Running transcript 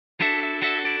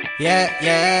Yeah,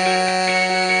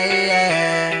 yeah,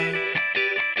 yeah.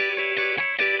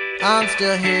 I'm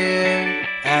still here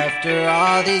after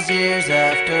all these years,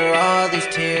 after all these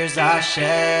tears I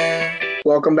shed.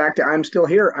 Welcome back to I'm Still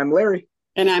Here. I'm Larry.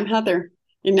 And I'm Heather.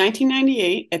 In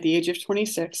 1998, at the age of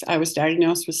 26, I was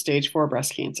diagnosed with stage 4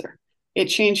 breast cancer. It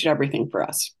changed everything for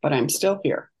us, but I'm still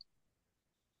here.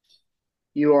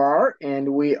 You are,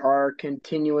 and we are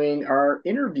continuing our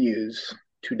interviews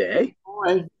today.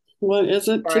 Boy, what is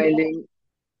it today? Finding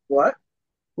what?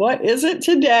 What is it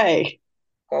today?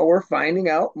 Well, we're finding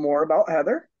out more about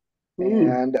Heather. Hmm,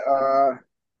 And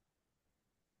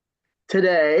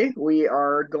today we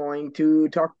are going to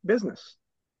talk business.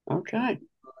 okay.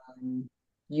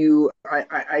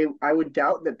 I would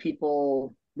doubt that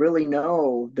people really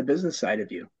know the business side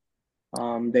of you.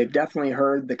 They've definitely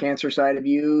heard the cancer side of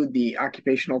you, the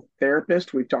occupational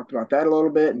therapist. We've talked about that a little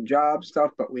bit and job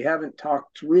stuff, but we haven't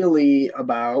talked really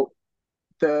about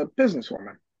the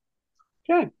businesswoman,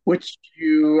 Okay. which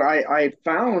I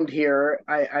found here.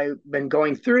 I've been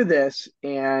going through this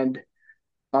and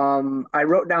I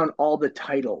wrote down all the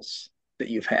titles that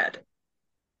you've had.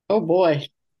 Oh boy.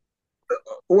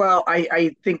 Well,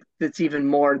 I think that's even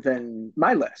more than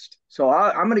my list. So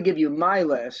I'm going to give you my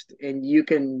list and you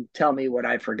can tell me what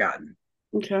I've forgotten.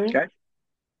 Okay. Okay.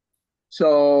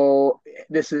 So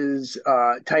this is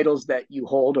titles that you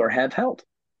hold or have held: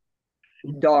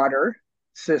 daughter,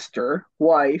 sister,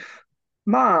 wife,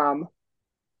 mom,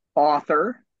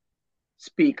 author,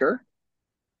 speaker,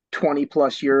 20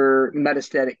 plus year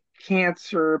metastatic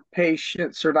cancer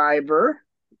patient survivor,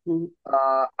 Mhm.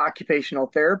 occupational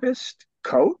therapist,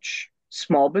 coach,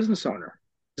 small business owner.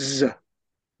 Z.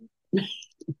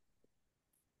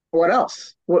 What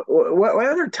else? What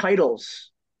other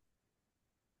titles?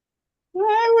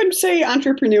 I would say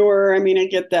entrepreneur. I mean, I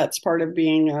get that's part of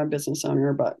being a business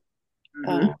owner, but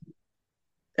Mm-hmm. uh,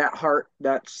 At heart,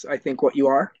 that's, I think, what you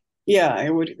are. yeah, I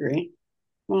would agree.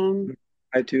 Um,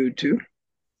 I do too.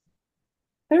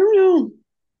 I don't know.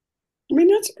 I mean,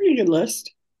 that's a pretty good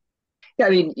list. Yeah, I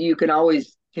mean, you can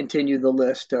always continue the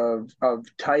list of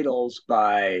titles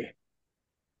by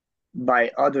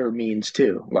other means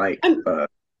too, like I'm,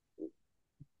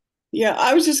 Yeah,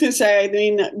 I was just gonna say, I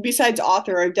mean, besides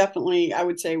author, I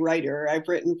would say writer. I've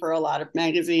written for a lot of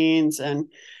magazines and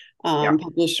yeah.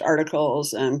 published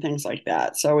articles and things like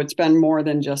that. So it's been more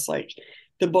than just like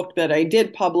the book that I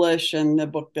did publish and the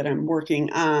book that I'm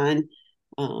working on.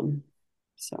 Um,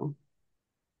 so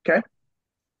Okay.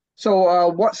 So,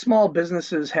 what small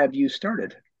businesses have you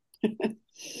started?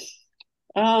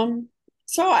 um,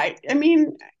 I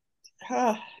mean,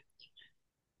 uh,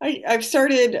 I've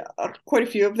started quite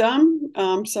a few of them.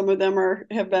 Some of them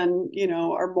have been,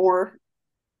 are more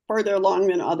further along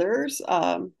than others.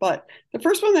 But the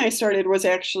first one that I started was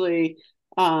actually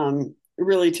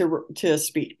really to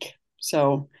speak.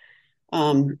 So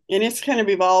and it's kind of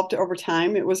evolved over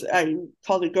time. I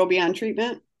called it Go Beyond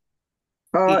Treatment.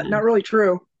 Not And really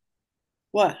true.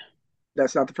 what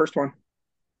That's not the first one.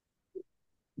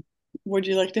 would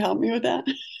you like to help me with that?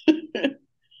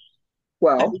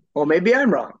 Well, maybe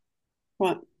I'm wrong.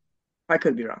 What? I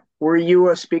could be wrong. Were you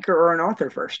a speaker or an author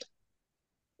first?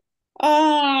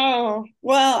 Oh,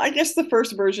 well, I guess the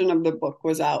first version of the book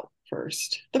was out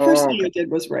first. The first Oh, thing okay. I did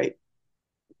was write.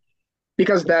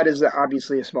 Because that is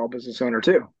obviously a small business owner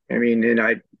too. I mean,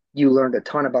 and you learned a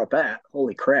ton about that.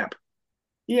 Holy crap.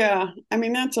 Yeah, I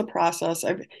mean that's a process.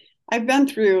 I've been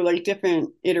through like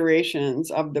different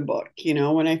iterations of the book.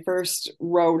 When I first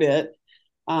wrote it,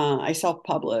 I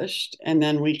self-published, and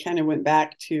then we kind of went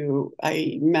back to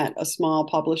I met a small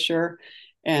publisher,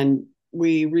 and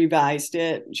we revised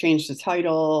it, changed the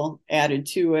title, added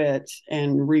to it,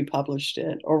 and republished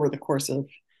it over the course of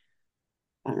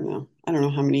I don't know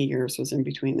how many years was in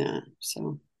between that.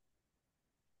 So,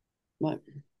 but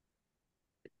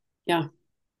yeah.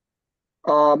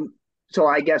 Um, so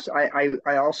I guess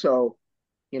I also,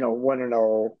 want to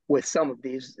know with some of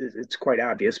these, it's quite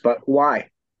obvious, but why?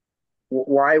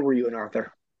 Why were you an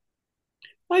author?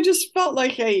 I just felt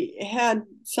like I had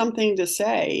something to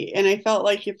say, and I felt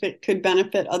like if it could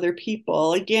benefit other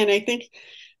people. Again, I think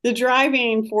the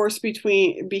driving force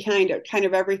behind kind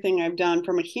of everything I've done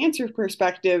from a cancer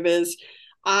perspective is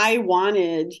I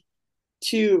wanted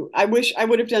I wish I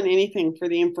would have done anything for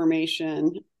the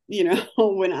information,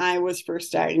 when I was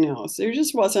first diagnosed. There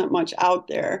just wasn't much out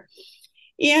there.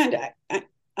 And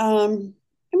um,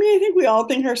 I mean, I think we all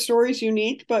think our story's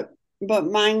unique, but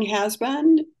mine has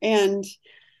been. And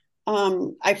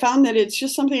I found that it's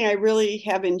just something I really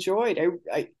have enjoyed.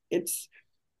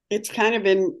 It's kind of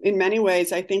in many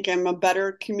ways, I think I'm a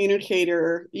better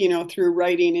communicator, through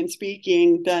writing and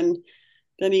speaking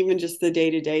than even just the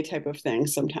day-to-day type of thing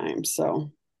sometimes.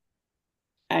 So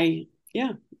I've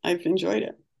enjoyed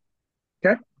it.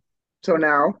 Okay. So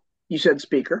now you said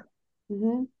speaker.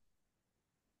 Mm-hmm.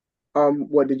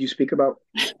 What did you speak about?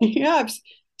 Yeah, I've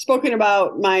spoken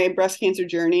about my breast cancer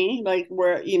journey, like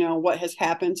where, what has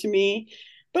happened to me.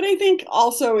 But I think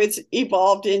also it's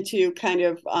evolved into kind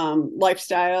of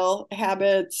lifestyle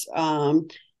habits,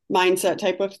 mindset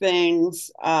type of things.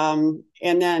 And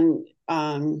then,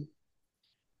 kind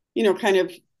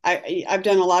of, I've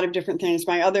done a lot of different things.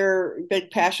 My other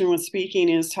big passion with speaking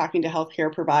is talking to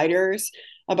healthcare providers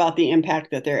about the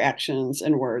impact that their actions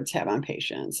and words have on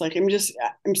patients. Like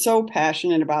I'm so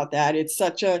passionate about that. It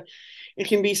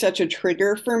can be such a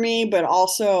trigger for me, but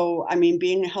also, I mean,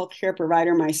 being a healthcare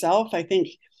provider myself, I think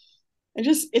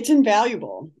it's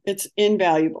invaluable. It's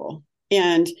invaluable.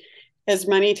 And as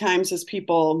many times as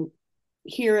people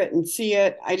hear it and see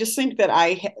it, I just think that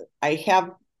I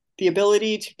have the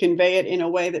ability to convey it in a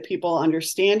way that people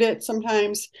understand it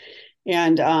sometimes.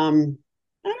 And I don't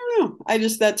know.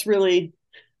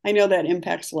 I know that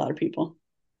impacts a lot of people.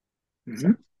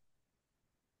 Mm-hmm.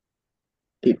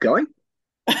 Keep going.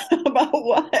 About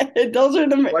what? Those are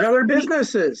the What other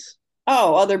businesses?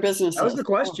 other That was businesses. the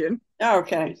question. Oh,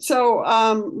 okay. So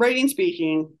writing,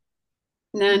 speaking.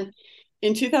 And then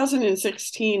in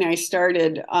 2016, I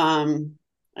started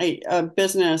a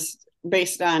business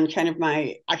based on kind of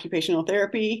my occupational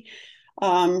therapy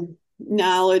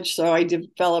knowledge. So I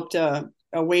developed a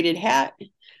weighted hat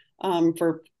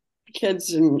for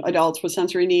kids and adults with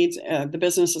sensory needs. The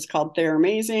business is called They're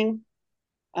Amazing.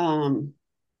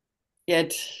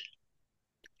 It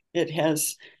it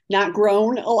has not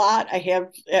grown a lot. I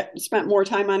have spent more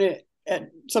time on it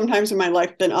sometimes in my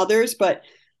life than others, but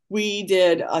we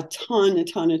did a ton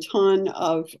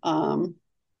of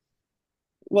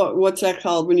what's that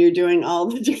called when you're doing all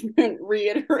the different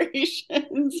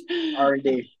reiterations?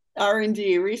 R&D.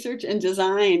 R&D, research and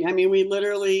design. I mean, we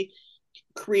literally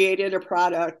created a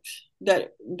product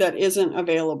that isn't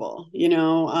available,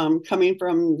 coming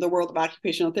from the world of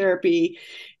occupational therapy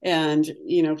and,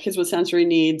 kids with sensory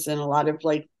needs and a lot of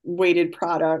like weighted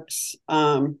products.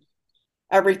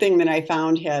 Everything that I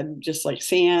found had just like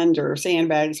sand or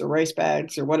sandbags or rice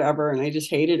bags or whatever. And I just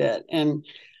hated it. And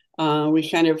we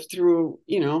kind of through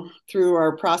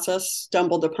our process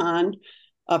stumbled upon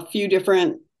a few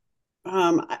different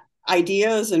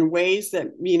ideas and ways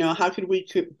that, how could we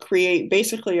create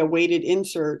basically a weighted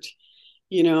insert,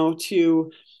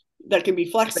 that can be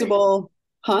flexible,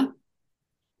 huh?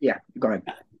 Yeah, go ahead.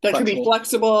 That could be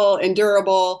flexible and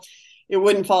durable. It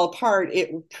wouldn't fall apart.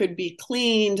 It could be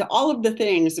cleaned, all of the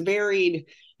things varied,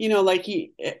 and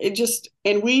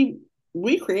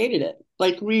we created it.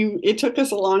 It took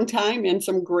us a long time and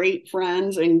some great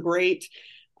friends and great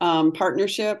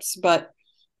partnerships, but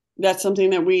that's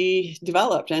something that we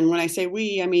developed. And when I say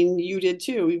we, I mean, you did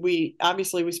too. We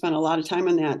spent a lot of time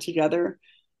on that together.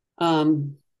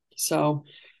 So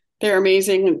they're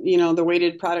amazing. The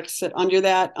weighted products sit under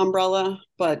that umbrella,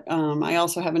 but I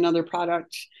also have another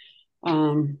product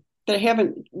that I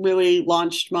haven't really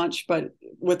launched much, but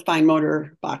with fine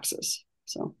motor boxes.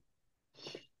 So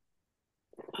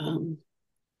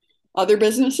other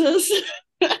businesses.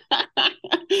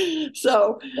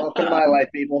 So welcome to my life,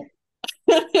 people.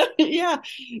 Yeah,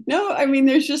 no, I mean,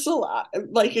 there's just a lot.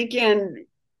 Like again,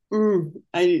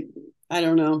 I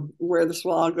don't know where this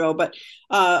will all go, but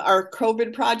our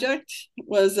COVID project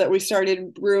was that we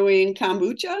started brewing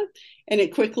kombucha, and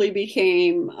it quickly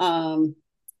became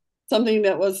something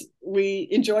that we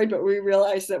enjoyed, but we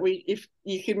realized that if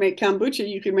you could make kombucha,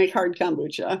 you could make hard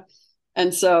kombucha,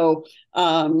 and so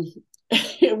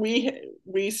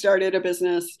we started a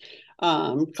business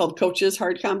called Coach's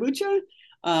Hard Kombucha.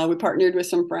 We partnered with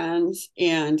some friends,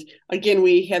 and again,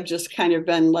 we have just kind of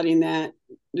been letting that.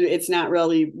 It's not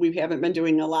really. We haven't been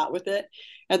doing a lot with it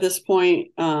at this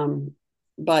point,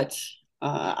 but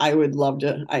I would love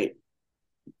to. I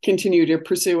continue to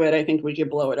pursue it. I think we could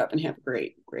blow it up and have a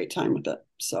great time with it.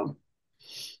 So,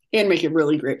 and make a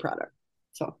really great product.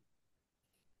 So,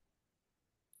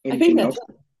 anything else?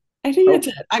 I think that's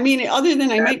it. I mean, other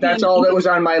than that's all that was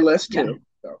on my list too.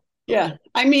 So. Yeah.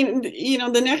 I mean,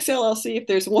 the next LLC, if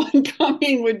there's one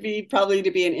coming, would be probably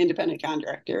to be an independent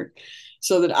contractor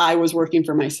so that I was working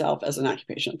for myself as an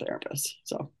occupational therapist.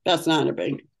 So that's not a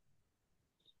big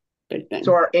thing.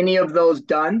 So are any of those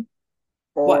done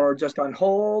or what? Just on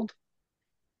hold?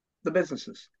 The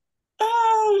businesses?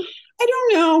 I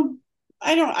don't know.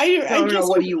 I don't know.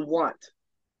 What do you want?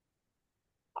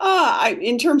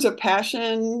 In terms of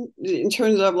passion, in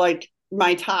terms of like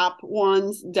my top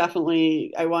ones,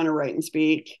 definitely I want to write and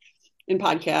speak. and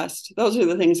podcast. Those are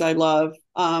the things I love.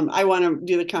 I want to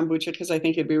do the kombucha because I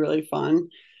think it'd be really fun.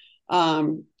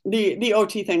 The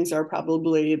OT things are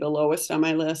probably the lowest on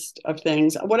my list of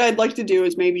things. What I'd like to do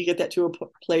is maybe get that to a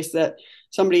place that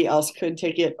somebody else could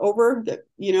take it over, that,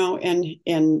 you know,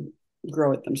 and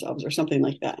grow it themselves or something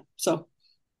like that. So,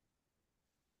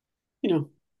 you know,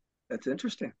 That's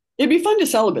interesting. it'd be fun to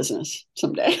sell a business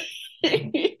someday.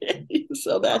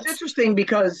 So That's interesting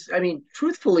because, I mean,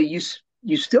 truthfully,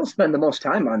 you still spend the most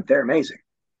time on They're Amazing.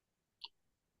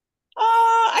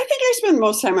 I think I spend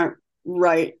most time on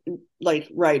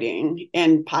writing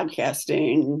and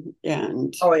podcasting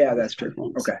and. Oh yeah, that's true.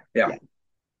 Okay. Yeah. Yeah.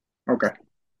 Okay.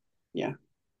 Yeah.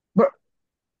 But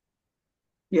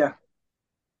yeah,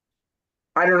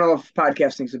 I don't know if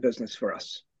podcasting is a business for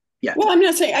us yet. Well, I'm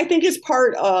not saying, I think it's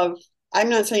part of, I'm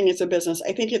not saying it's a business.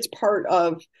 I think it's part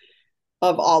of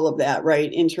all of that,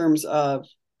 right? In terms of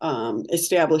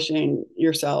establishing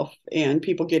yourself and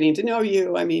people getting to know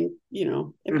you. I mean, you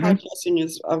know, and podcasting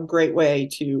is a great way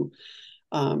to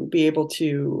be able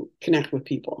to connect with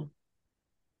people.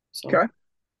 So. Okay.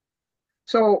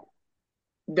 So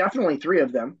definitely three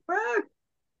of them.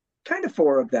 Kind of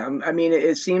four of them. I mean,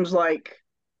 it seems like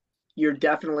you're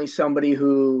definitely somebody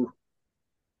who,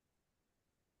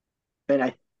 and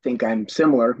I think I'm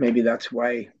similar. Maybe that's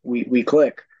why we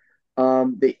click.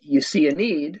 That you see a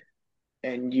need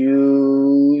and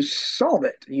you solve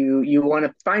it. You want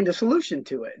to find a solution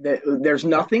to it. That there's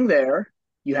nothing there.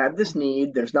 You have this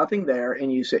need. There's nothing there,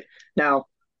 and you say now.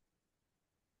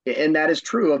 And that is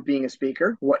true of being a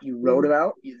speaker. What you wrote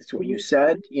about, it's what you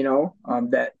said. You know,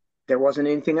 that there wasn't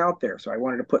anything out there, so I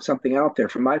wanted to put something out there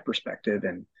from my perspective,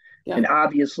 and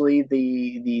obviously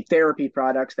the therapy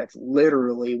products. That's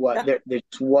literally what there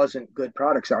just wasn't good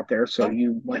products out there. So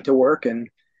you went to work and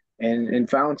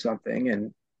found something.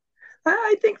 And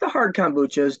I think the hard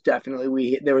kombuchas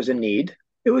definitely there was a need.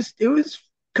 It was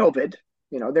COVID.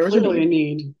 You know, there was clearly a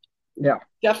need. Yeah,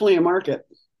 definitely a market.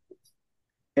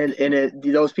 And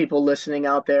those people listening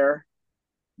out there,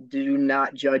 do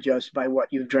not judge us by what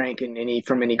you've drank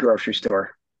from any grocery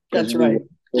store. That's right.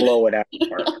 Blow it out of the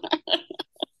park.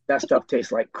 That stuff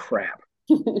tastes like crap.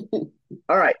 All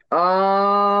right.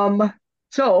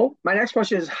 So my next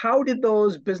question is, how did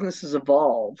those businesses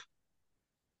evolve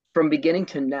from beginning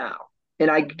to now?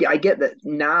 And I get that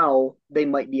now they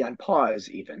might be on pause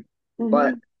even,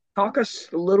 but talk us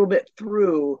a little bit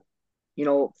through, you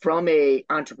know, from a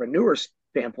entrepreneur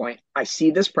standpoint. I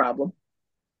see this problem.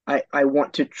 I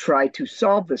want to try to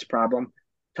solve this problem.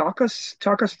 Talk us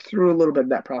through a little bit of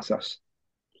that process.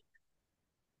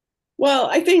 Well,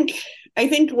 I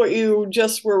think what you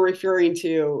just were referring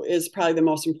to is probably the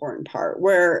most important part,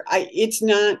 where I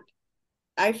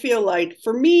feel like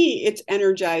for me, it's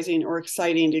energizing or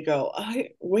exciting to go,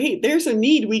 wait, there's a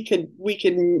need. We could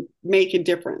make a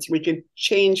difference. We could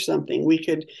change something. We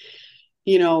could,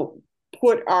 you know,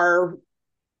 put our,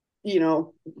 you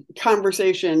know,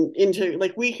 conversation into,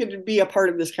 like, we could be a part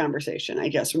of this conversation, I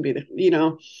guess would be the, you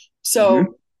know,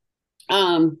 so,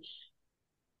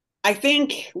 I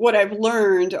think what I've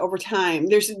learned over time,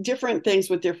 there's different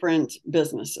things with different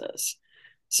businesses.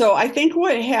 So I think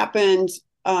what happened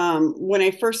when I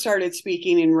first started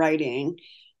speaking and writing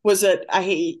was that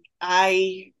I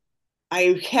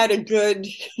had a good,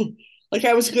 like,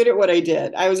 I was good at what I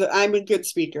did. I'm a good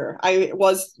speaker. I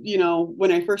was, you know,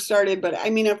 when I first started, but I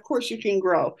mean, of course you can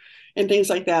grow and things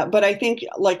like that. But I think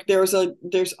like there's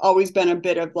always been a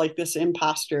bit of like this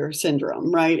imposter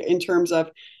syndrome, right? In terms of,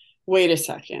 wait a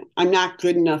second, I'm not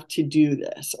good enough to do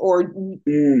this, or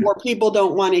people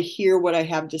don't want to hear what I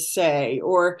have to say.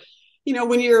 Or, you know,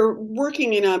 when you're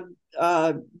working in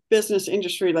a business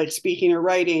industry like speaking or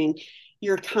writing,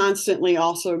 you're constantly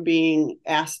also being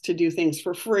asked to do things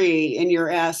for free, and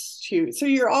so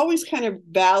you're always kind of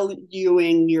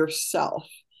valuing yourself,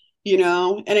 you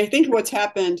know? And I think what's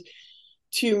happened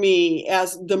to me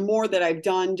as the more that I've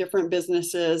done different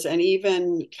businesses and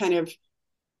even kind of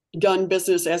done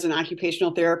business as an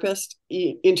occupational therapist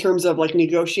in terms of like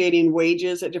negotiating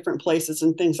wages at different places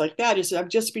and things like that, is I've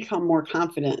just become more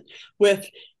confident with,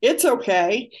 it's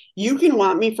okay. You can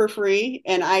want me for free,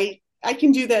 and I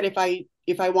can do that if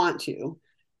I want to.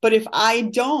 But if I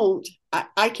don't,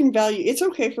 I can value, it's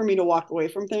okay for me to walk away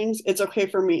from things. It's okay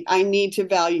for me. I need to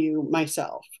value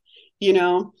myself, you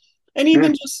know? And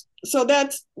even just, so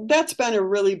that's been a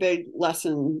really big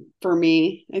lesson for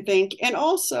me, I think. And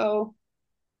also,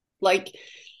 like,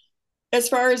 as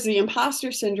far as the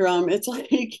imposter syndrome, it's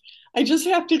like, I just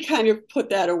have to kind of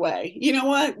put that away. You know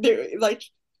what?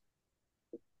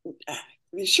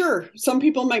 sure, some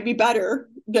people might be better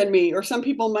than me, or some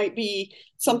people might be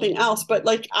something else, but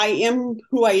like I am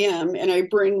who I am and I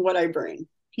bring what I bring,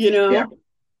 you Yeah. know? Oh,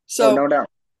 So no doubt.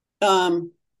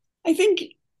 um, I think,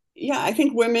 yeah, I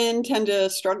think women tend to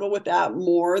struggle with that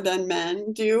more than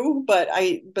men do, but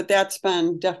that's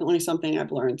been definitely something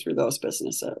I've learned through those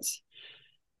businesses.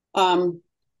 Um,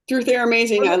 Through They're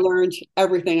Amazing, I learned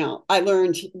everything else. I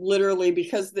learned literally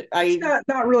because It's I,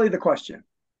 not really the question.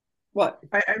 what?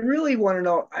 I really want to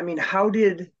know, I mean, how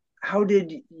did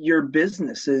your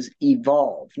businesses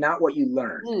evolve, not what you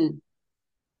learned, Hmm.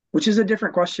 which is a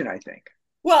different question, I think.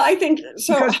 Well, I think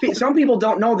so. Because some people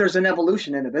don't know there's an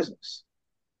evolution in a business.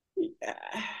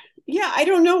 Yeah, I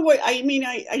don't know what I mean.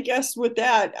 I guess with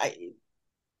that,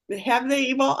 have they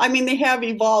evolved? I mean, they have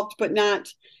evolved, but not,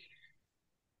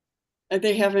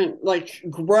 they haven't like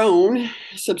grown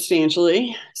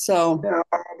substantially. So, Yeah,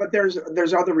 but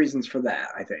there's other reasons for that,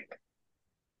 I think.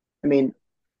 I mean,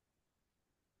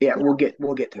 yeah, we'll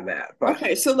get to that. But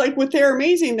okay. So, like with They're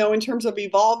Amazing, though, in terms of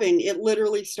evolving, it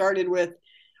literally started with,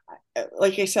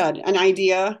 like I said, an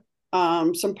idea,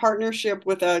 some partnership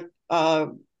with a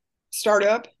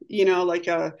startup, like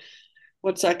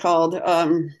what's that called?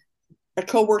 A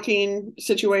co-working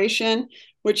situation,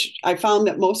 which I found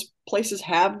that most places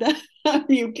have that.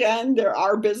 There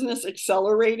are business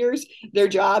accelerators. Their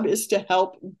job is to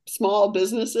help small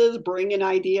businesses bring an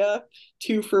idea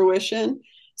to fruition.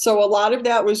 So a lot of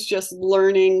that was just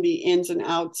learning the ins and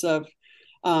outs of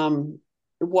um,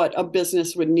 what a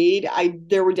business would need.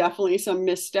 There were definitely some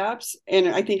missteps, and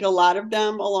I think a lot of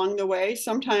them along the way.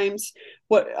 Sometimes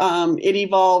what it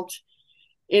evolved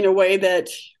in a way that,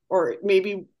 or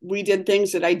maybe we did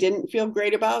things that I didn't feel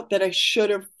great about, that I should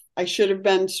have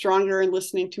been stronger in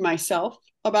listening to myself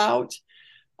about.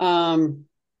 um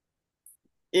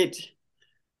it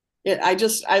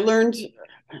I learned,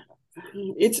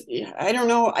 it's, I don't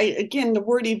know, I again, the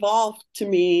word evolve to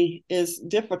me is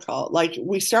difficult. Like,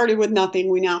 we started with nothing,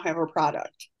 we now have a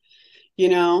product, you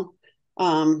know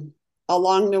um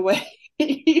along the way.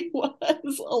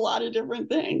 Was a lot of different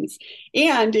things,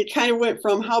 and it kind of went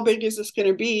from how big is this going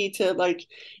to be to like,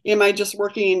 am I just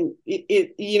working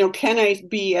can I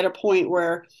be at a point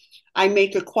where I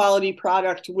make a quality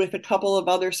product with a couple of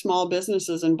other small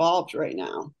businesses involved right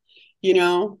now,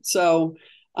 so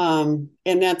and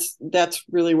that's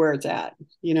really where it's at.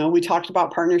 We talked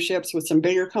about partnerships with some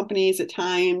bigger companies at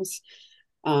times.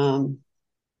 um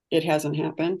it hasn't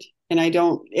happened, and I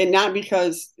don't, and not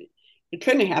because it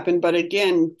couldn't happen, but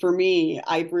again, for me,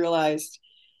 I've realized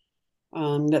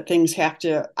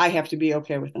that I have to be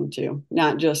okay with them too,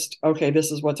 not just, okay, this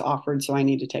is what's offered, so I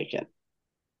need to take it.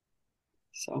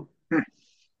 So, hmm,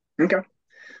 okay.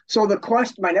 So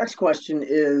my next question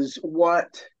is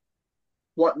what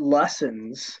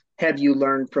lessons have you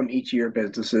learned from each of your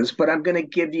businesses? But I'm going to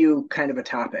give you kind of a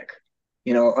topic,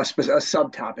 a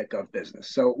subtopic of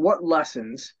business. So what life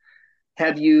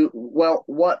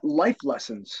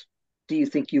lessons do you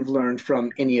think you've learned from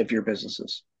any of your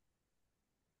businesses?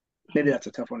 Maybe that's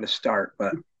a tough one to start,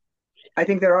 but I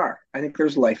think there are. I think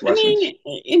there's life I lessons. mean,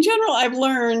 in general, I've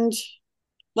learned,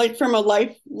 like from a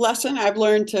life lesson, I've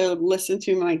learned to listen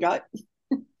to my gut.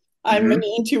 I'm an Hmm.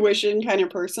 intuition kind of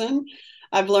person.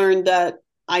 I've learned that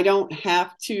I don't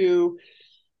have to,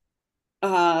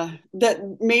 that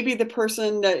maybe the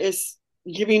person that is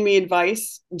giving me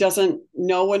advice doesn't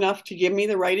know enough to give me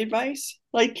the right advice.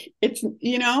 Like, it's,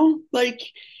 like,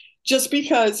 just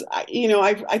because I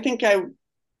think I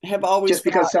have always Just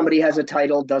because thought, somebody has a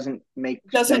title doesn't make them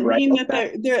doesn't right mean about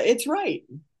that that. it's right,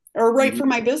 or right Hmm. for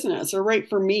my business, or right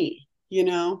for me,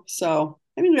 so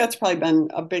I think that's probably been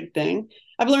a big thing.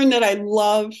 I've learned that I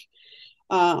love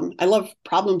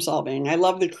problem solving. I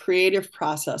love the creative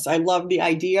process. I love the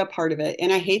idea part of it.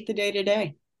 And I hate the day to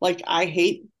day. Like, I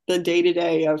hate the day to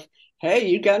day of, hey,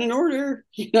 you got an order,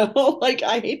 like,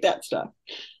 I hate that stuff.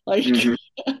 Like, Hmm.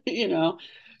 you know,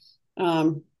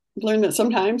 learn that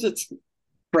sometimes it's,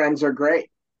 Friends are great.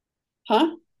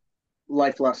 huh?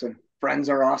 Life lesson. Friends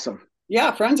are awesome.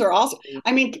 Yeah, friends are awesome.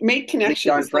 I mean, make Lean on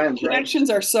connections. Like, friends, right? connections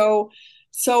are so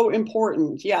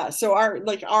important. Yeah. So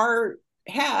our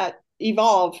hat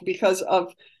evolved because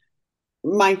of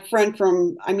my friend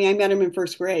from, I mean, I met him in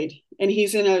first grade, and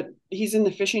he's in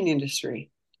the fishing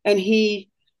industry, and he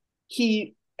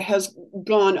has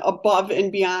gone above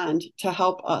and beyond to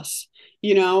help us,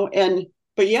 and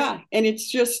but yeah, and it's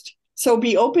just, so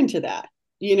be open to that,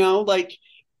 like,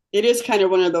 it is kind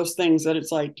of one of those things that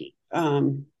it's like,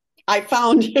 I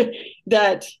found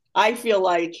that I feel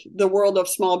like the world of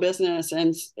small business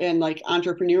and like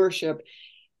entrepreneurship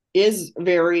is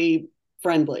very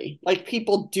friendly. Like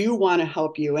people do want to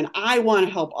help you, and I want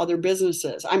to help other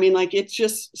businesses. I mean, like it's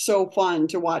just so fun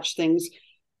to watch things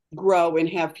grow and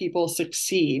have people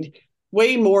succeed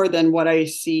way more than what I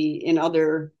see in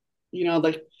other,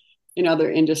 like in other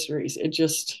industries.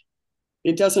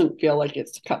 It doesn't feel like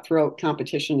it's cutthroat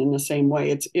competition in the same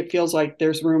way. It feels like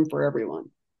there's room for everyone,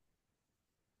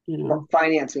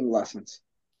 Financing lessons.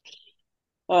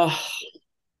 Oh,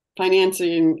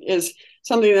 financing is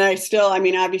something that I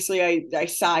mean, obviously I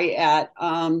sigh at.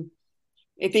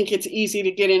 I think it's easy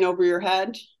to get in over your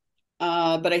head,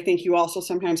 but I think you also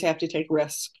sometimes have to take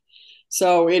risks.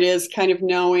 So it is kind of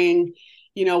knowing,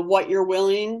 what you're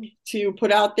willing to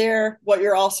put out there, what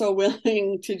you're also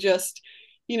willing to just,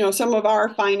 some of our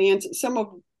finance, some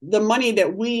of the money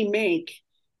that we make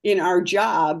in our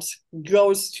jobs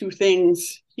goes to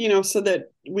things, so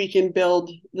that we can build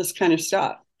this kind of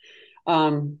stuff.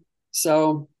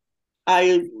 So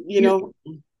I,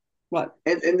 what?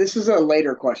 And this is a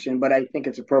later question, but I think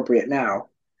it's appropriate now.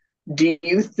 Do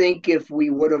you think if we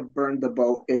would have burned the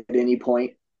boat at any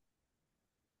point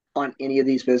on any of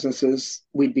these businesses,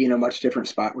 we'd be in a much different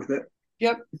spot with it?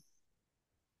 Yep.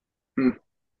 Hmm.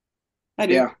 I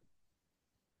do. Yeah.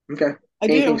 Okay. I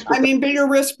Anything do. I specific? mean, bigger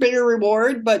risk, bigger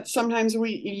reward, but sometimes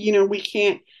we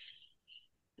can't.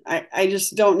 I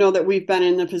just don't know that we've been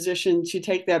in the position to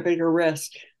take that bigger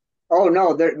risk. Oh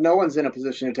no, no one's in a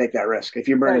position to take that risk if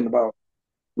you're burning Right. the boat.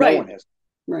 No Right. one is.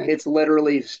 Right. It's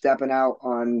literally stepping out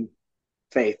on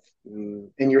faith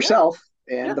in Yeah. yourself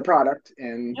and Yeah. the product.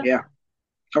 And Yeah. yeah.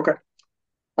 Okay.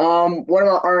 What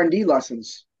about R&D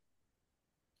lessons?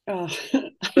 Uh,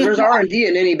 Because there's R&D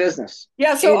in any business.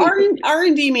 yeah. So Any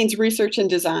R&D means research and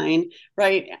design,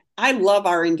 right? I love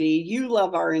R&D. You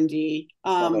love R&D.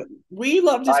 Love it. We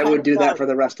love to I talk would do that about. for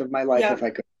the rest of my life Yeah. if I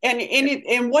could.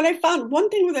 And what I found, one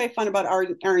thing that I found about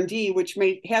R&D, which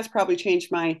has probably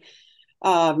changed my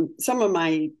some of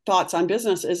my thoughts on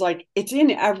business, is like it's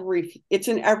in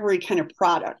every kind of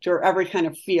product or every kind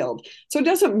of field. So it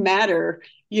doesn't matter,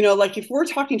 like if we're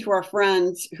talking to our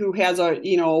friends who has a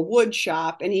wood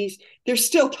shop, and there's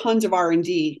still tons of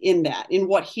R&D in that, in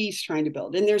what he's trying to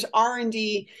build, and there's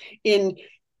R&D in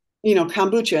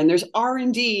kombucha, and there's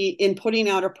R&D in putting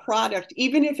out a product,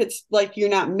 even if it's like you're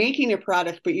not making a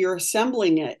product, but you're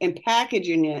assembling it and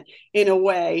packaging it in a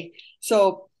way.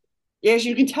 So as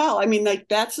you can tell, I mean, like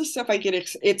that's the stuff I get.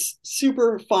 It's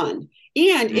super fun.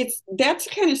 And that's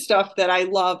the kind of stuff that I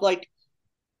love, like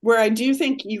where I do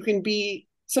think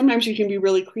sometimes you can be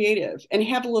really creative and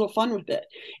have a little fun with it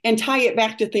and tie it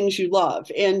back to things you love.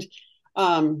 And,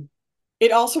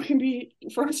 it also can be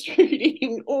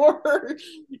frustrating, or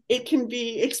it can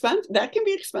be expensive. That can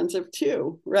be expensive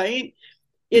too, right?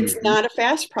 It's not a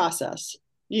fast process,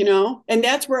 and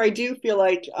that's where I do feel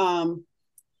like,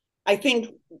 I think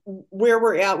where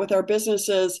we're at with our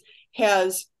businesses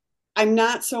I'm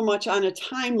not so much on a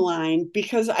timeline,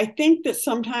 because I think that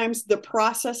sometimes the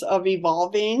process of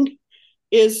evolving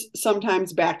is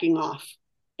sometimes backing off.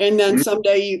 And then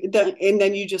someday and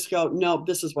then you just go, no,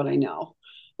 this is what I know,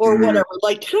 or whatever,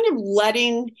 like kind of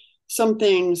letting some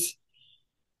things,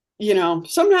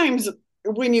 sometimes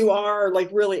when you are like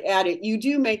really at it, you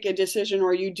do make a decision,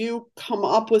 or you do come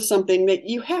up with something that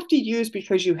you have to use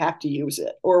because you have to use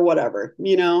it, or whatever.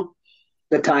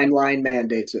 The timeline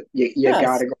mandates it. You got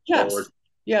Yes, to go yes, forward.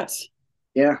 yes.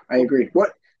 Yeah, I agree.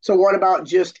 What about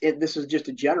this is just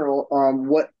a general,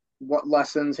 what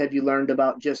lessons have you learned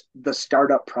about just the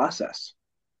startup process,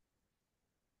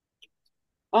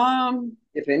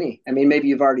 if any? I mean, maybe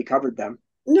you've already covered them.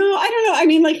 No, I don't know. I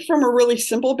mean, like from a really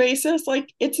simple basis,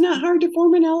 like it's not hard to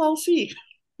form an LLC.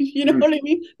 You know what I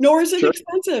mean? Nor is it Sure.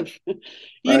 expensive.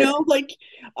 Right. Like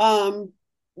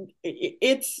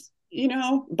it's,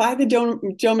 buy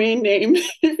the domain name.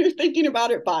 If you're thinking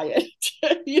about it, buy it.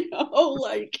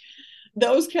 Like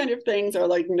those kind of things are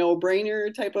like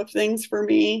no-brainer type of things for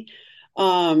me.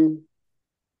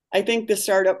 I think the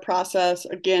startup process,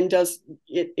 again,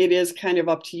 it is kind of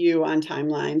up to you on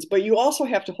timelines, but you also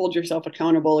have to hold yourself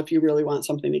accountable if you really want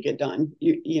something to get done.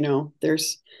 You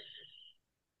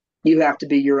have to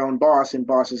be your own boss, and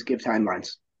bosses give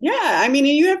timelines. Yeah, I mean,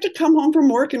 you have to come home from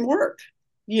work and work,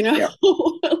 Yeah.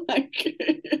 like,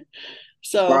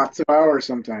 so Lots of hours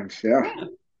sometimes. Yeah. yeah,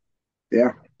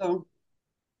 Yeah. so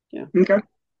yeah. Okay.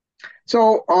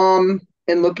 So,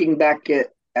 and looking back at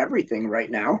everything right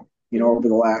now, over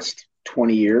the last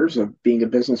 20 years of being a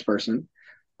business person,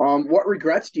 what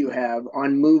regrets do you have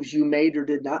on moves you made or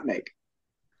did not make?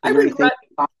 I Is there anything?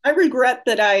 regret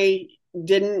that I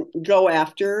didn't go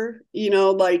after,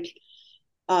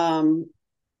 um,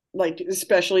 like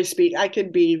especially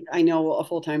I know a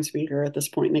full-time speaker at this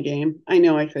point in the game. I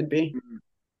know I could be.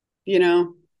 you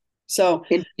know? So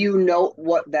And do you know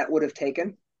what that would have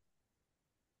taken?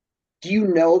 Do you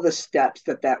know the steps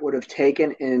that that would have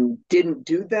taken and didn't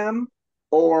do them?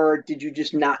 Or did you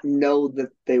just not know that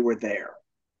they were there?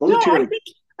 Those no, are two really,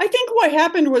 I think what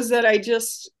happened was that I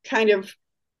just kind of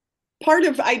part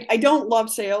of I don't love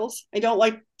sales. I don't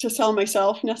like to sell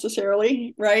myself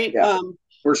necessarily, right? yeah,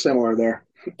 we're similar there.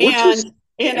 We're too,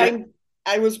 And damn it.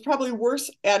 I was probably worse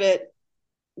at it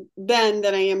then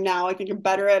than I am now. I think I'm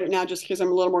better at it now just because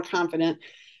I'm a little more confident.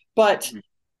 But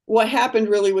what happened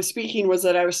really with speaking was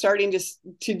that I was starting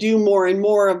to do more and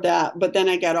more of that, but then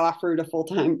I got offered a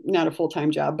full-time, not a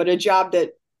full-time job, but a job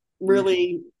that Mhm.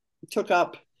 really took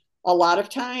up a lot of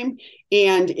time,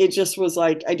 and it just was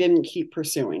like I didn't keep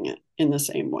pursuing it in the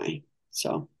same way.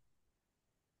 So,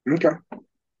 Okay.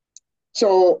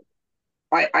 So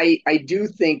I do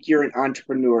think you're an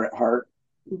entrepreneur at heart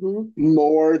mhm.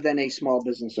 more than a small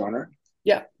business owner.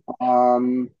 Yeah.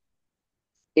 Um,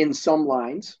 in some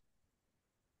lines,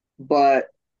 but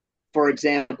for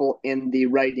example, in the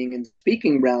writing and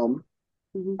speaking realm,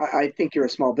 Mhm. I think you're a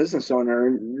small business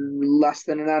owner less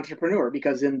than an entrepreneur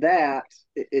because in that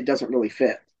it doesn't really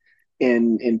fit.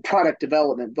 In product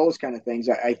development, those kind of things,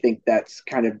 I think that's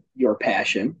kind of your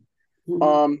passion.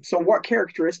 Mhm. So what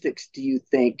characteristics do you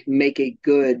think make a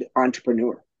good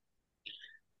entrepreneur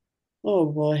Oh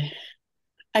boy.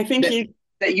 I think that you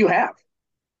that you have, to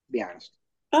be honest?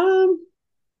 um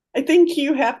I think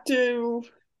you have to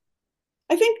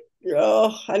I think,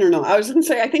 oh, I don't know. I was going to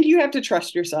say, I think you have to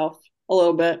trust yourself a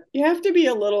little bit. You have to be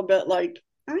a little bit like,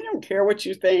 I don't care what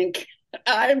you think.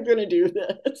 I'm going to do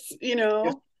this.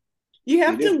 Yes, You you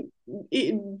have do.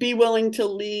 to be willing to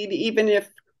lead, even if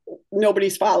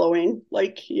nobody's following.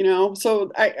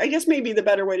 So I guess maybe the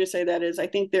better way to say that is I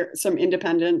think there some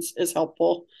independence is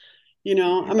helpful.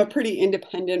 Mhm. I'm a pretty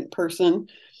independent person.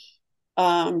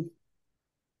 Um,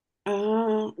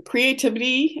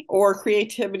 creativity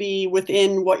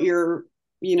within what you're,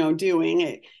 doing.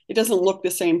 It doesn't look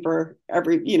the same for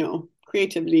every,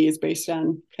 creativity is based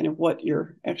on kind of what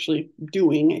you're actually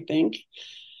doing, I think.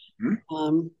 Mhm.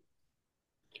 Um,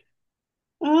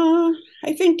 uh,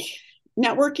 I think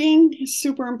networking is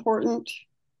super important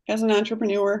as an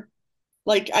entrepreneur.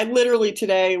 Like I literally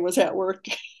today was at work.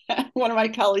 One of my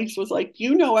colleagues was like,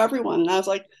 "You know everyone," and I was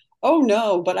like, "Oh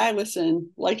no, but I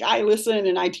listen. Like I listen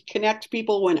and I connect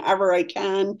people whenever I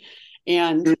can,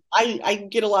 and I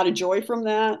get a lot of joy from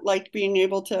that. Like being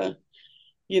able to,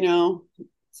 you know,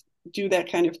 do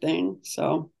that kind of thing.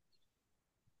 So,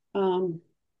 um,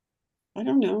 I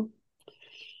don't know,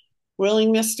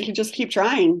 willingness to just keep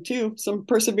trying too. Some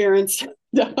perseverance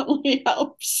definitely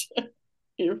helps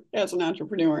you as an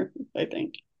entrepreneur, I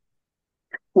think.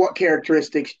 What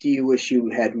characteristics do you wish you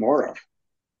had more of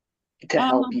to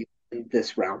help Um, you in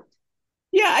this realm?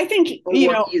 yeah, I think, Or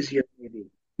were easier,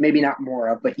 maybe not more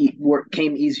of, but work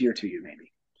came easier to you,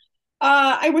 maybe.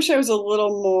 I wish I was a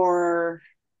little more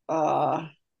uh,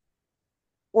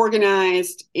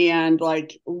 organized and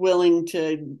like willing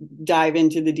to dive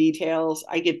into the details.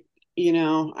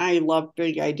 I love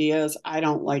big ideas. I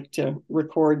don't like to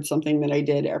record something that I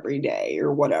did every day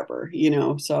or whatever.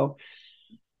 So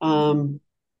um,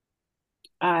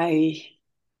 I,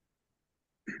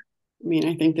 I mean,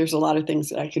 I think there's a lot of things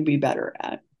that I could be better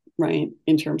at, right,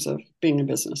 in terms of being a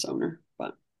business owner.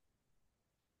 But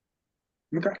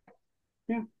Okay.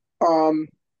 yeah. Um,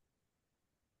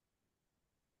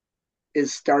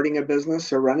 is starting a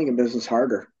business or running a business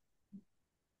harder?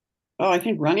 Oh, I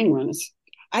think running one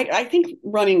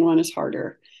is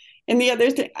harder. And the other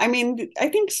thing, I mean, I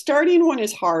think starting one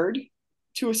is hard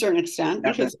to a certain extent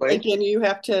because Definitely. again, you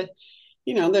have to,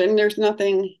 then there's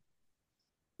nothing,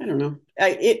 I don't know.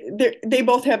 They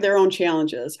both have their own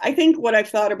challenges. I think what I've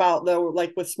thought about though,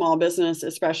 like with small business,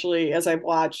 especially as I've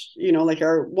watched, like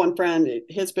our one friend,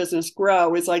 his business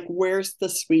grow, is like, where's the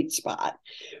sweet spot,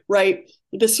 right?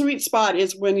 The sweet spot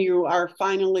is when you are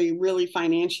finally really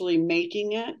financially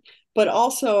making it, but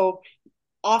also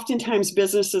oftentimes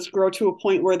businesses grow to a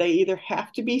point where they either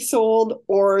have to be sold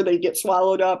or they get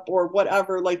swallowed up or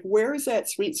whatever. Like, where is that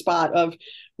sweet spot of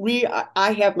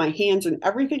I have my hands in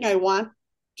everything I want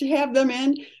to have them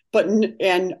in, but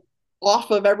and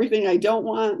off of everything I don't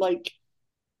want. Like,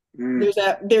 Mm,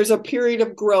 there's a period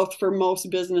of growth for most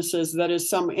businesses that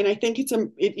is and I think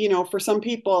for some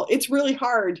people it's really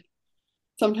hard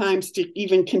sometimes to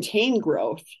even contain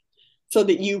growth so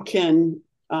that you can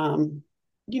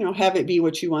have it be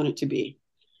what you want it to be.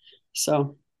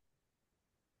 So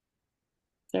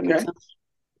that makes okay. sense.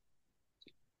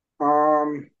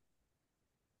 Um,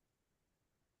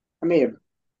 I may have,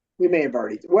 we may have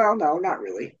already, well, no, not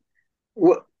really.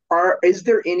 What? Is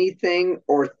there anything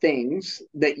or things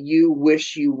that you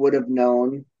wish you would have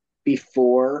known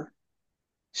before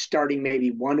starting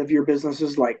maybe one of your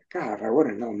businesses? Like, God, if I would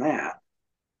have known that.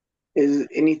 Is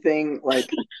anything like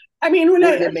I mean, when would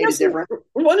I have made it guess different?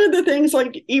 one of the things,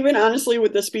 like even honestly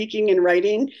with the speaking and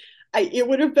writing, it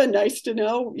would have been nice to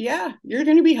know, yeah, you're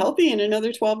going to be healthy in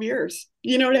another 12 years.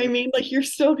 You know what I mean? Like you're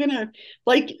still going to,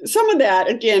 like some of that,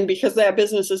 again, because that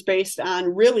business is based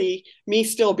on really me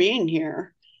still being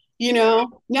here.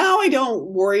 Now I don't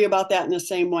worry about that in the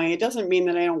same way. It doesn't mean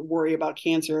that I don't worry about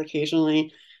cancer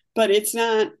occasionally, but it's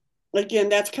not, again,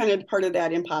 that's kind of part of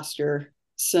that imposter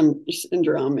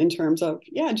syndrome in terms of,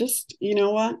 yeah, just, you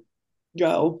know what,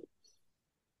 go.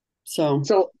 So,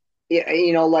 So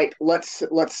yeah, like let's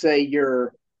say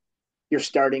you're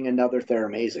starting another They're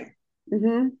Amazing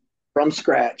mhm. from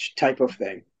scratch type of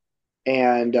thing,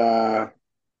 and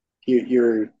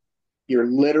you, you're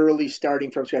literally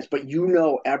starting from scratch, but you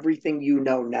know everything you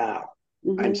know now.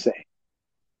 I'm Mhm. saying,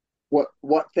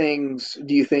 what things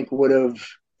do you think would have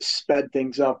sped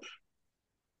things up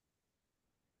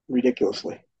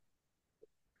ridiculously?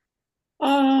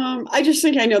 I just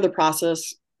think I know the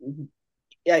process.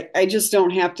 I just don't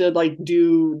have to like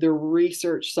do the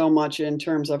research so much in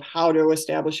terms of how to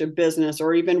establish a business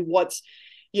or even what's,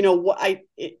 what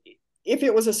if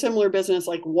it was a similar business,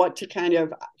 like what to kind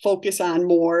of focus on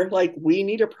more, like we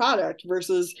need a product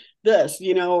versus this,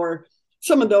 or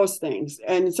some of those things.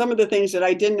 And some of the things that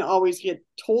I didn't always get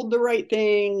told the right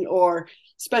thing or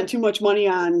spent too much money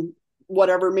on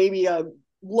whatever, maybe a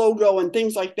logo and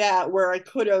things like that, where I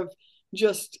could have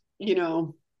just,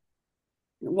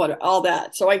 what all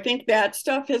that. So I think that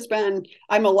stuff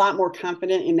I'm a lot more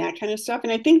confident in that kind of stuff.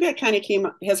 And I think that kind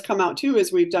of has come out too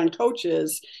as we've done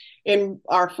coaches and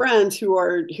our friends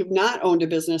who've not owned a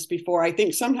business before. I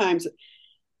think sometimes,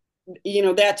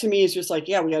 that to me is just like,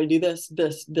 yeah, we got to do this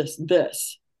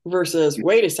versus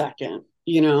wait a second,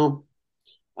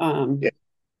 um,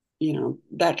 Yeah.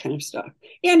 that kind of stuff.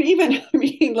 And even, I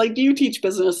mean, like, do you teach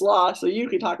business law? So you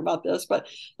could talk about this, but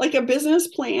like a business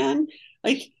plan,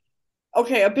 like,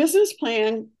 okay, a business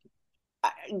plan,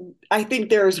 I think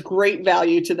there's great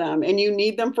value to them and you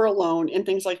need them for a loan and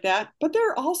things like that. But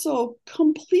they're also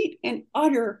complete and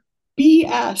utter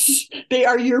BS. They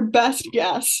are your best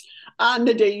guess on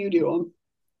the day you do them.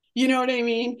 You know what I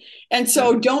mean? And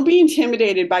so don't be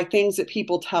intimidated by things that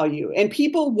people tell you. And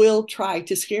people will try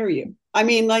to scare you. I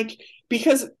mean, like,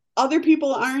 because other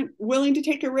people aren't willing to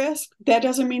take a risk, that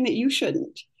doesn't mean that you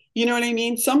shouldn't. You know what I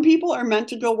mean? Some people are meant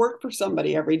to go work for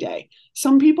somebody every day.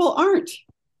 Some people aren't.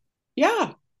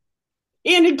 Yeah.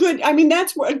 And I mean,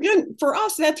 that's again, for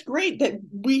us, that's great that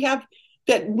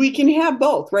we can have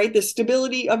both, right? The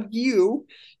stability of you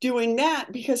doing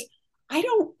that, because I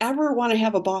don't ever want to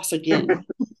have a boss again,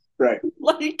 Right.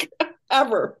 like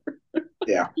ever.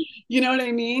 Yeah. You know what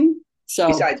I mean? So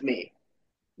Besides me.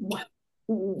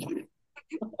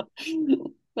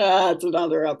 that's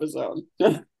another episode.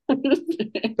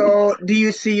 So, do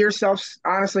you see yourself,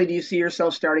 honestly, do you see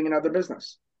yourself starting another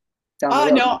business down the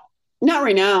road? No, not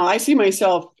right now. I see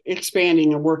myself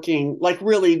expanding and working, like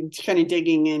really kind of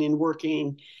digging in and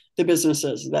working the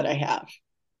businesses that I have.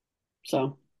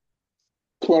 So,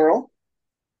 Plural.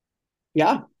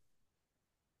 yeah,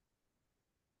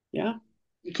 yeah.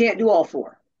 You can't do all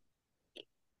four.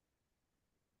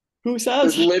 Who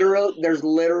says? There's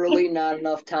literally not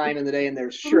enough time in the day, and there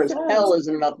Who sure as hell says?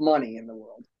 isn't enough money in the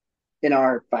world in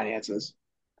our finances.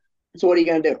 So what are you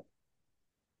gonna do?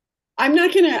 I'm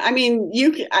not gonna. I mean,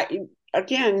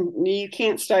 again, you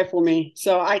can't stifle me.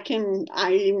 So I'm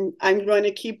going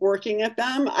to keep working at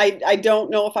them. I don't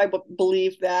know if I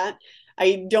believe that.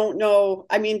 I don't know.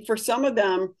 I mean, for some of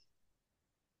them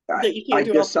that you I can't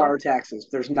do all just saw four. our taxes.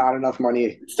 There's not enough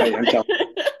money. No, I'm telling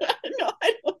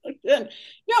I don't.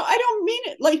 No, I don't mean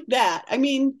it like that. I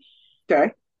mean, you.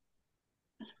 Okay.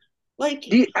 like,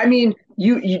 I mean,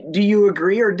 do you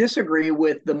agree or disagree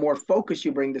with the more focus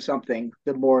you bring to something,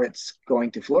 the more it's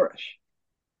going to flourish?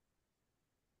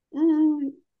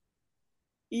 mm,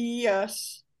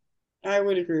 yes, I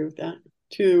would agree with that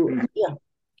too. Mhm. Yeah.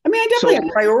 I mean, I definitely So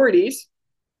have priorities.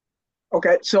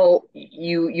 okay, so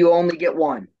you only get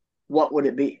one. What would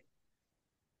it be?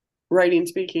 Writing,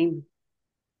 speaking,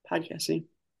 podcasting.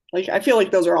 Like, I feel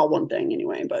like those are all one thing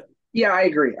anyway, but Yeah, I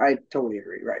agree. I totally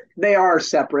agree. Right. They are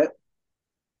separate.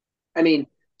 I mean,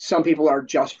 some people are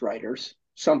just writers.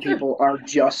 Some sure. people are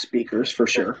just speakers for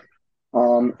Sure.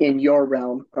 sure. In your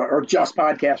realm, or just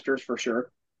podcasters for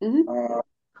sure. Hmm. Uh,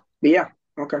 but yeah,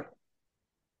 okay,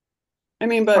 I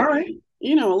mean, all but right. a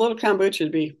little kombucha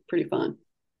would be pretty fun.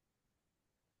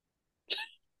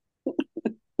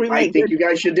 I think you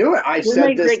guys should do it. I've we said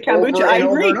make this great kombucha. over I and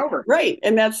over agree. and over. Right.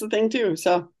 And that's the thing too.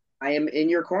 So I am in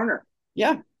your corner.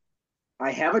 yeah.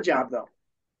 I have a job though.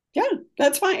 Yeah,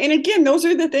 that's fine. And again, those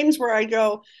are the things where I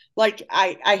go, like,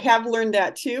 I have learned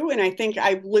that too. And I think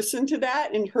I've listened to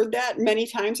that and heard that many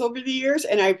times over the years.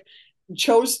 And I've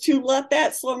chose to let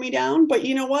that slow me down. But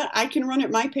you know what? I can run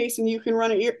at my pace and you can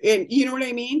run at your, and you know what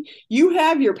I mean? You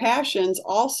have your passions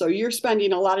also. You're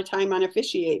spending a lot of time on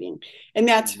officiating, and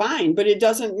that's fine. But it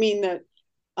doesn't mean that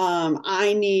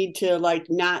I need to like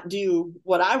not do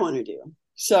what I want to do.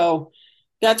 So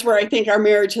that's where I think our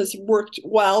marriage has worked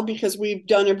well, because we've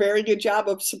done a very good job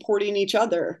of supporting each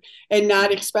other and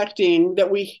not expecting that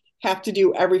we have to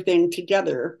do everything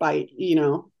together by,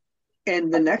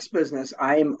 And the next business,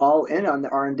 I am all in on the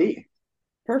R&D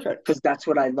perfect. because that's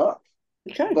what I love.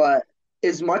 Okay. But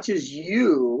as much as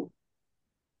you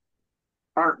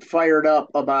aren't fired up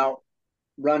about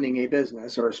running a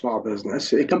business or a small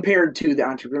business compared to the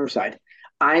entrepreneur side,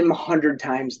 I'm 100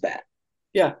 times that.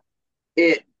 Yeah.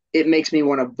 It makes me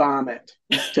want to vomit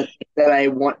to think that I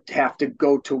want to have to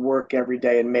go to work every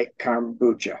day and make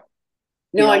kombucha,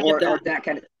 No, I get or that. that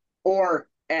kind of, or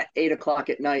at 8 o'clock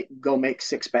at night, go make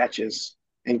 6 batches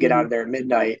and get out of there at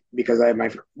midnight because I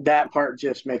have that part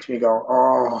just makes me go,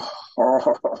 oh.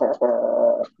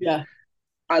 Yeah.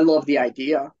 I love the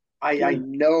idea. Yeah. I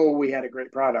know we had a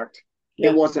great product.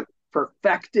 Yeah. It wasn't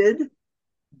perfected,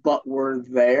 but we're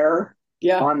there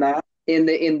Yeah. on that in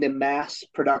the mass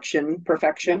production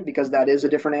perfection because that is a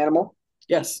different animal.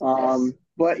 Yes.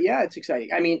 But yeah, it's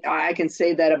exciting. I mean, I can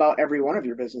say that about every one of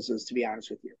your businesses, to be honest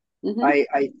with you.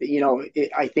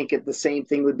 I think the same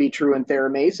thing would be true in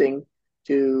Theramazing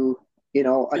to,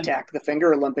 attack the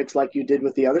Finger Olympics like you did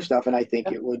with the other stuff. And I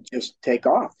think it would just take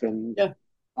off and,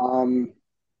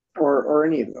 or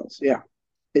any of those. Yeah.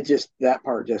 It just, that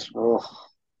part just,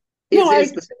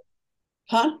 it's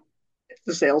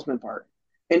the salesman part.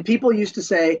 And people used to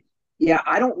say, yeah,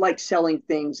 I don't like selling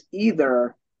things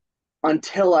either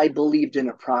until I believed in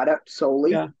a product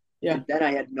solely. Yeah. Yeah. And then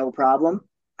I had no problem.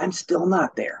 I'm still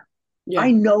not there. Yeah.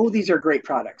 I know these are great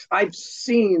products. I've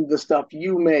seen the stuff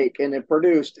you make and it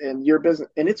produced in your business,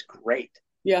 and it's great.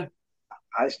 Yeah.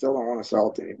 I still don't want to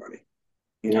sell it to anybody.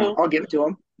 No. I'll give it to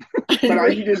them.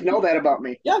 But you just know that about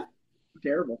me. Yeah.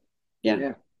 Terrible.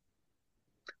 Yeah.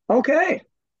 Okay.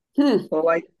 Well,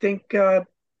 I think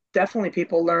definitely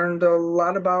people learned a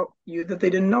lot about you that they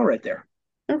didn't know right there.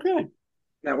 Okay.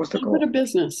 That was the goal. A little bit of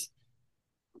business.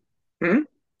 I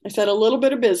said a little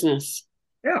bit of business.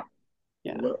 Yeah.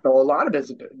 Yeah. A lot of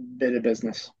bit of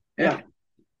business. Yeah.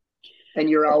 And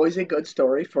you're always a good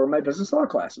story for my business law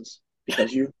classes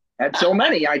because you had so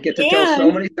many. I get to tell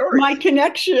so many stories. My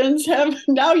connections have,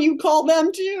 now you call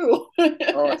them too.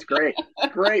 Oh, it's great.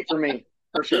 Great for me,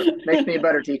 for sure. Makes me a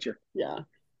better teacher. Yeah.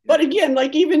 But again,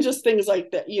 like even just things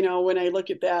like that, when I look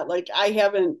at that, like I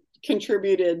haven't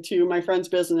contributed to my friend's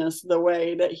business the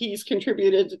way that he's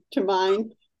contributed to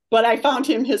mine. But I found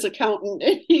him his accountant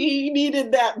and he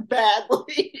needed that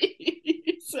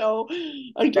badly. So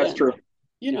again, that's true.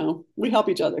 We help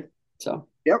each other. So,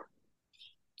 yep.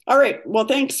 All right. Well,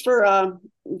 thanks for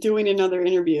doing another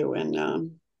interview,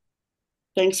 and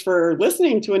thanks for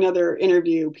listening to another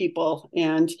interview, people.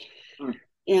 And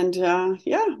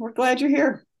we're glad you're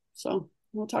here. So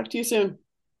we'll talk to you soon.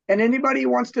 And anybody who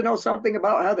wants to know something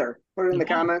about Heather, put it in the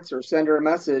comments or send her a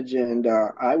message, and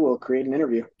I will create an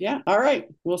interview. Yeah. All right.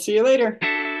 We'll see you later.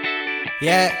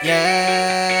 Yeah.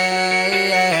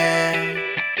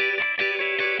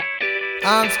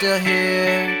 I'm still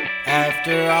here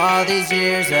after all these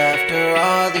years, after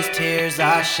all these tears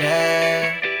I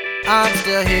shed. I'm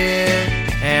still here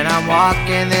and I'm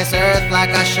walking this earth like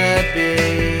I should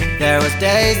be. There was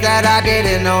days that I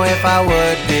didn't know if I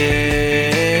would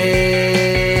be.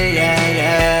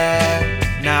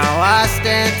 Now I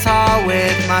stand tall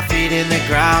with my feet in the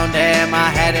ground and my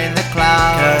head in the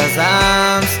clouds. 'Cause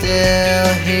I'm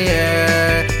still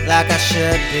here like I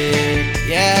should be.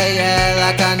 Yeah,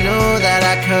 like I knew that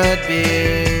I could be.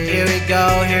 Here we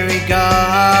go, here we go.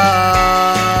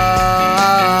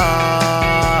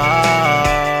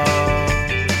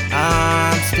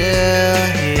 I'm still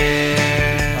here.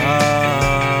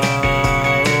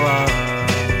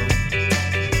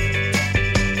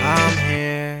 I'm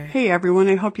here. Hey everyone,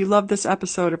 I hope you loved this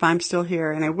episode of I'm Still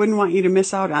Here, and I wouldn't want you to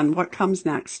miss out on what comes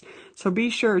next. So be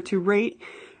sure to rate,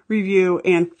 review,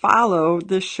 and follow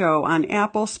this show on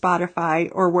Apple, Spotify,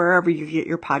 or wherever you get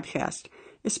your podcast,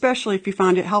 especially if you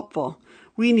found it helpful.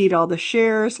 We need all the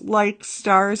shares, likes,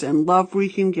 stars, and love we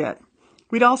can get.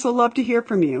 We'd also love to hear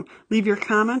from you. Leave your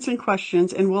comments and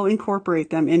questions, and we'll incorporate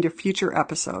them into future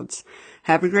episodes.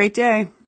 Have a great day.